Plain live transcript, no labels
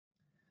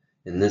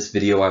In this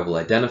video, I will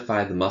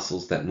identify the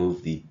muscles that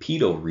move the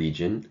pedal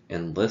region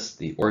and list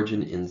the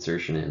origin,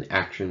 insertion, and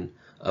action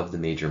of the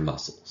major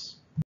muscles.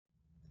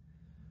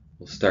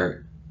 We'll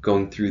start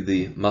going through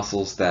the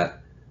muscles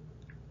that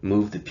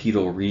move the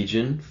pedal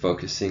region,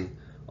 focusing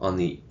on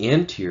the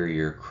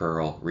anterior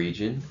crural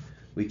region.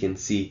 We can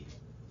see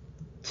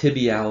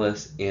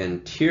tibialis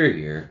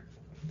anterior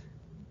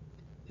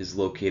is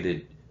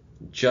located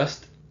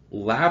just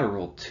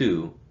lateral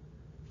to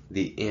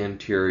the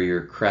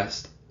anterior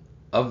crest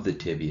of the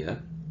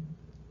tibia,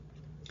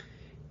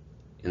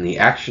 and the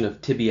action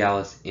of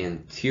tibialis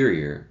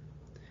anterior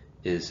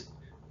is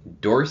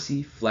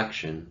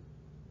dorsiflexion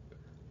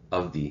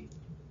of the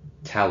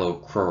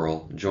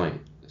talocrural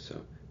joint.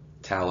 So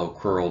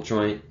talocrural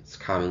joint is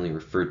commonly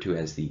referred to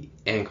as the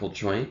ankle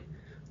joint,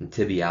 and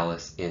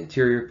tibialis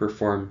anterior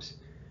performs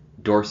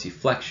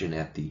dorsiflexion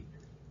at the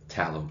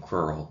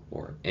talocrural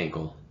or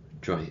ankle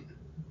joint.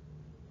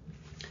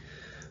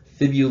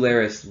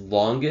 Fibularis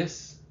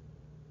longus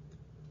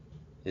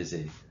is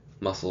a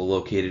muscle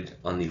located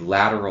on the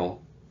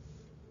lateral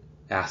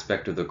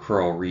aspect of the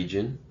crural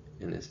region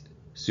and is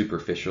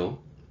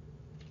superficial.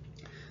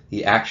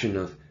 The action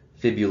of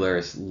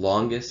fibularis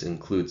longus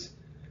includes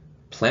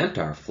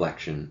plantar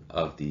flexion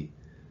of the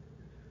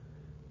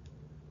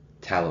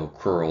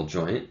talocrural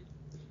joint,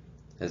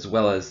 as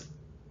well as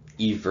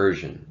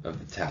eversion of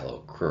the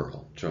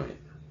talocrural joint.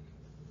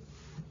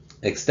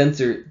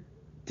 Extensor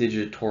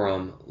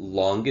digitorum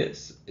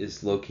longus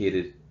is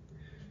located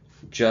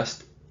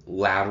just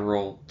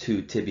lateral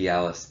to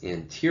tibialis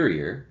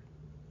anterior,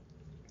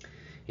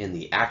 and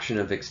the action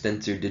of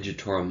extensor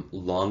digitorum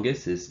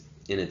longus is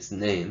in its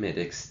name. It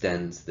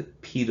extends the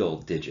pedal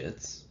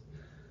digits.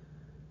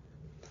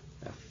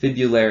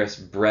 Fibularis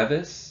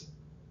brevis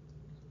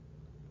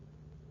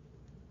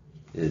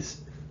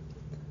is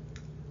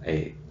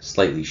a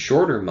slightly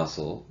shorter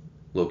muscle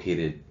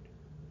located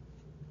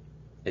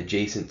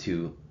adjacent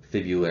to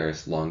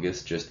fibularis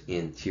longus, just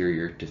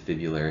anterior to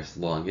fibularis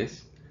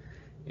longus.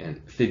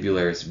 And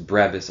fibularis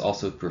brevis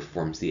also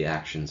performs the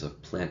actions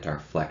of plantar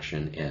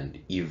flexion and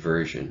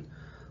eversion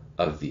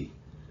of the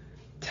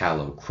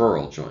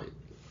talocrural joint.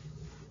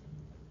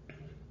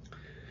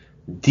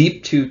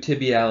 Deep to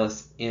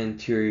tibialis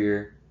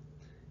anterior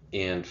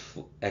and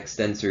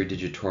extensor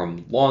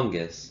digitorum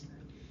longus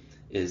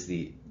is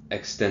the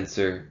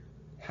extensor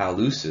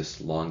hallucis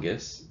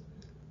longus,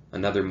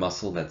 another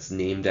muscle that's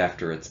named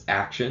after its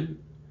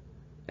action.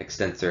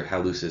 Extensor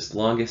hallucis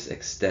longus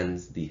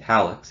extends the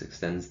hallux,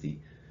 extends the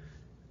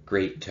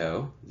great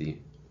toe, the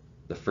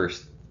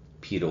first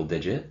pedal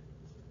digit.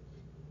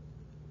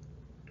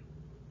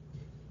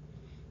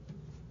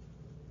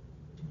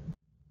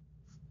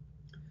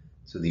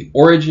 So the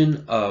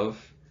origin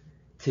of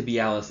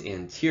tibialis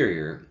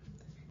anterior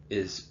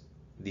is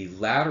the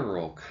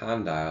lateral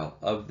condyle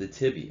of the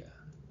tibia.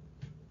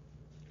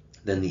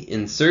 Then the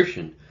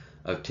insertion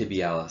of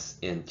tibialis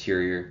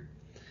anterior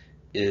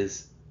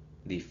is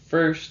the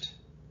first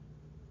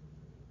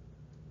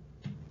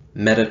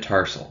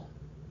metatarsal.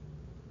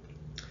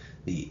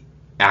 The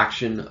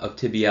action of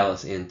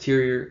tibialis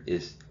anterior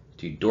is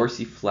to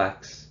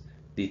dorsiflex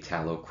the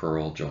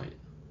talocrural joint.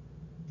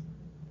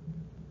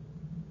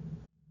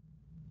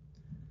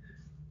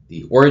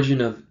 The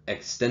origin of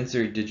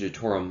extensor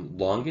digitorum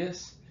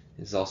longus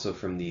is also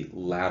from the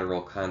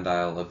lateral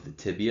condyle of the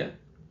tibia.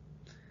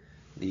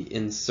 The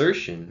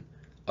insertion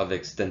of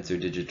extensor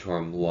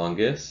digitorum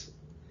longus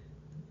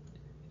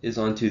is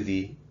onto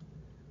the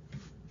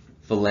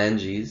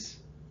phalanges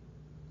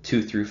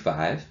 2 through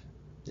 5,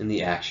 and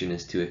the action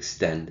is to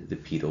extend the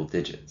pedal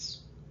digits.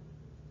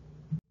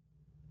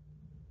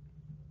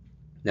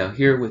 Now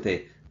here with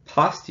a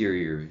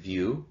posterior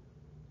view,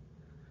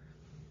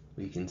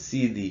 we can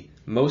see the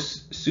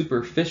most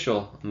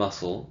superficial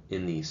muscle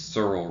in the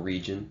sural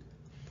region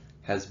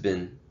has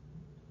been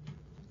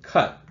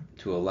cut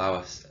to allow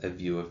us a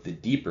view of the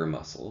deeper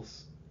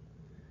muscles.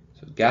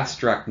 So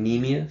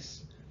gastrocnemius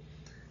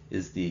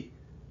is the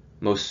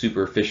most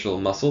superficial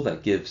muscle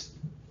that gives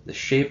the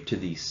shape to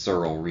the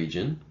sural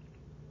region.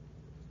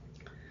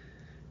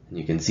 And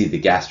you can see the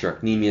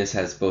gastrocnemius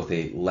has both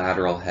a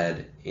lateral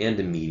head and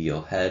a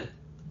medial head.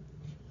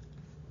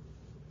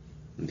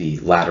 The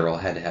lateral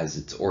head has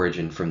its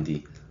origin from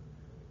the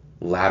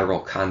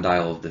lateral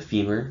condyle of the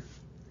femur,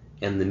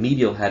 and the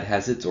medial head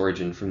has its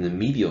origin from the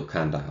medial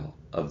condyle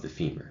of the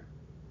femur.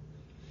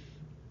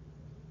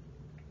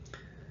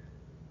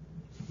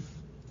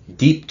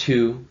 Deep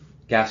to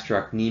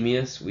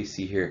gastrocnemius, we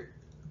see here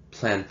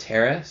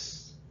plantaris,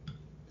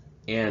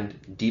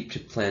 and deep to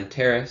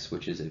plantaris,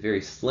 which is a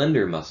very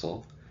slender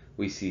muscle,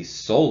 we see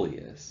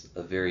soleus,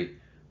 a very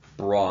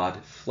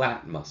broad,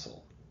 flat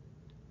muscle.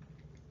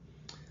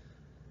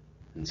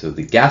 And so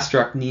the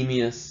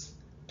gastrocnemius,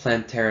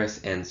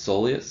 plantaris, and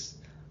soleus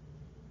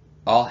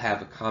all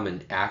have a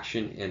common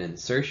action and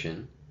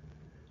insertion.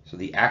 So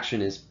the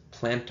action is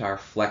plantar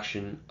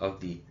flexion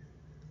of the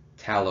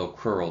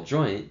talocrural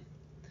joint,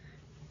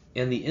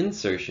 and the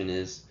insertion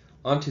is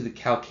onto the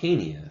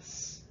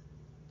calcaneus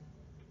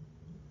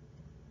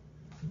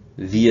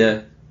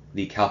via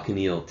the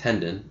calcaneal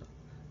tendon,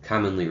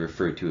 commonly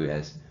referred to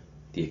as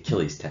the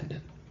Achilles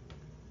tendon.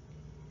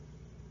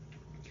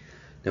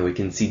 Now we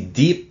can see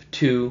deep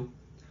to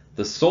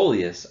the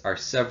soleus are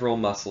several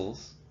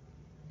muscles.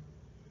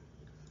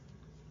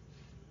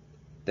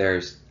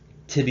 There's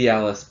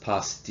tibialis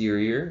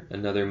posterior,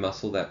 another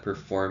muscle that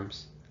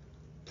performs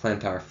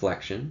plantar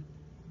flexion.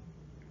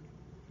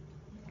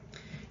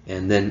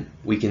 And then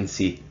we can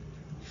see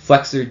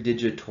flexor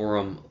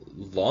digitorum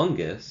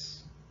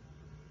longus,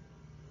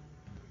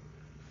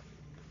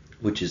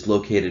 which is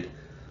located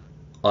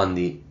on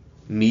the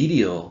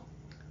medial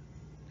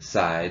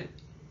side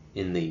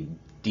in the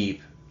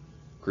deep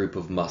group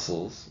of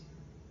muscles,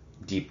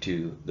 deep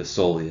to the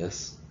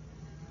soleus.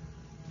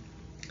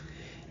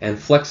 And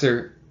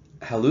flexor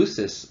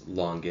hallucis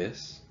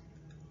longus,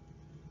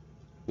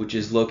 which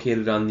is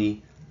located on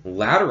the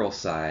lateral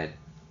side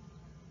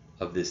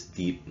of this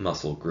deep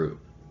muscle group.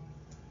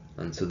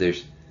 And so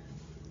there's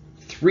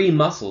three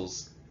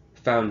muscles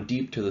found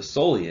deep to the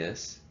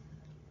soleus.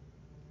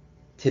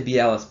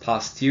 Tibialis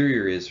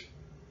posterior is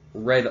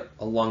right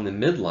along the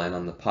midline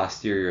on the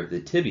posterior of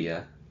the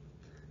tibia.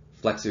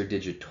 Flexor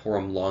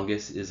digitorum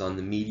longus is on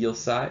the medial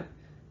side,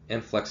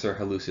 and flexor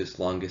hallucis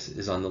longus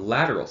is on the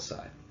lateral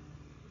side.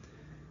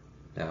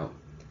 Now,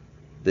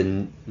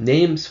 the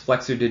names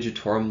flexor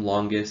digitorum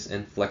longus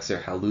and flexor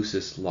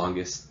hallucis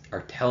longus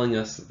are telling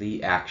us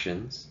the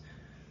actions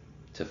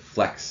to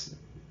flex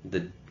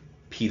the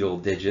pedal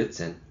digits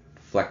and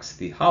flex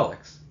the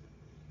hallux.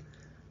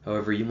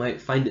 However, you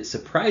might find it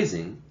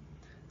surprising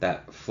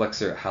that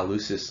flexor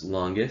hallucis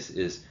longus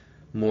is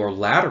more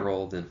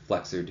lateral than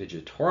flexor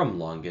digitorum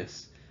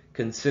longus,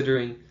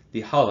 considering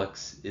the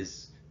hallux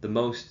is the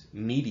most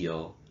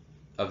medial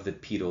of the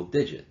pedal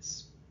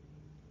digits.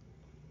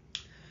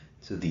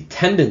 So the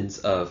tendons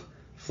of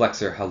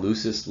flexor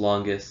hallucis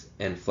longus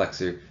and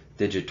flexor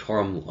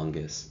digitorum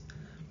longus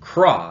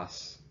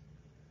cross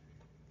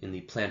in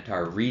the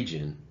plantar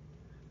region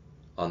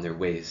on their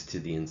ways to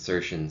the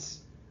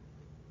insertions.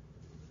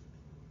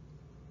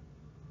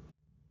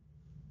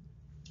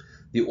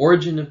 The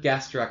origin of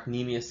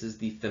gastrocnemius is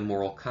the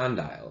femoral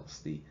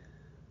condyles. The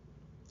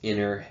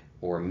inner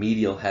or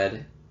medial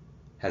head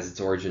has its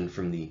origin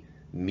from the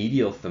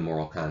medial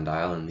femoral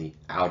condyle, and the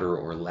outer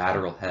or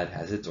lateral head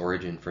has its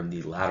origin from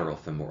the lateral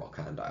femoral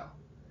condyle.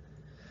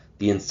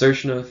 The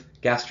insertion of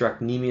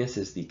gastrocnemius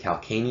is the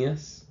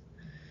calcaneus,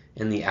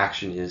 and the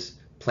action is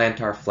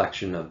plantar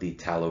flexion of the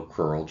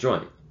talocrural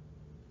joint.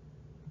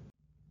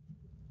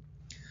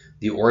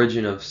 The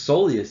origin of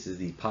soleus is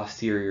the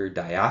posterior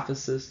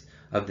diaphysis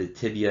of the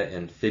tibia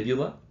and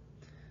fibula,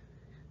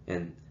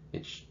 and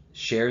it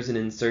shares an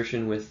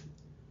insertion with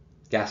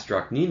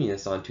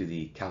gastrocnemius onto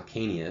the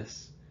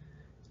calcaneus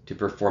to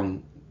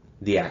perform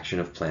the action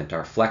of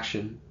plantar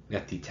flexion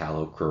at the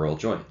talocrural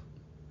joint.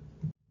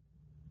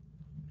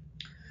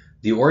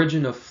 The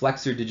origin of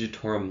flexor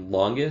digitorum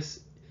longus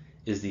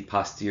is the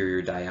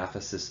posterior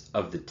diaphysis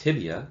of the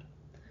tibia,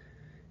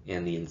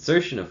 and the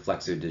insertion of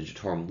flexor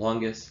digitorum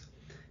longus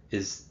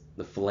is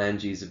the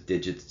phalanges of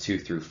digits 2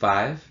 through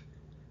 5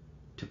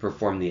 to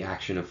perform the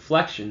action of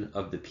flexion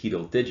of the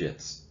pedal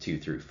digits 2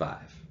 through 5.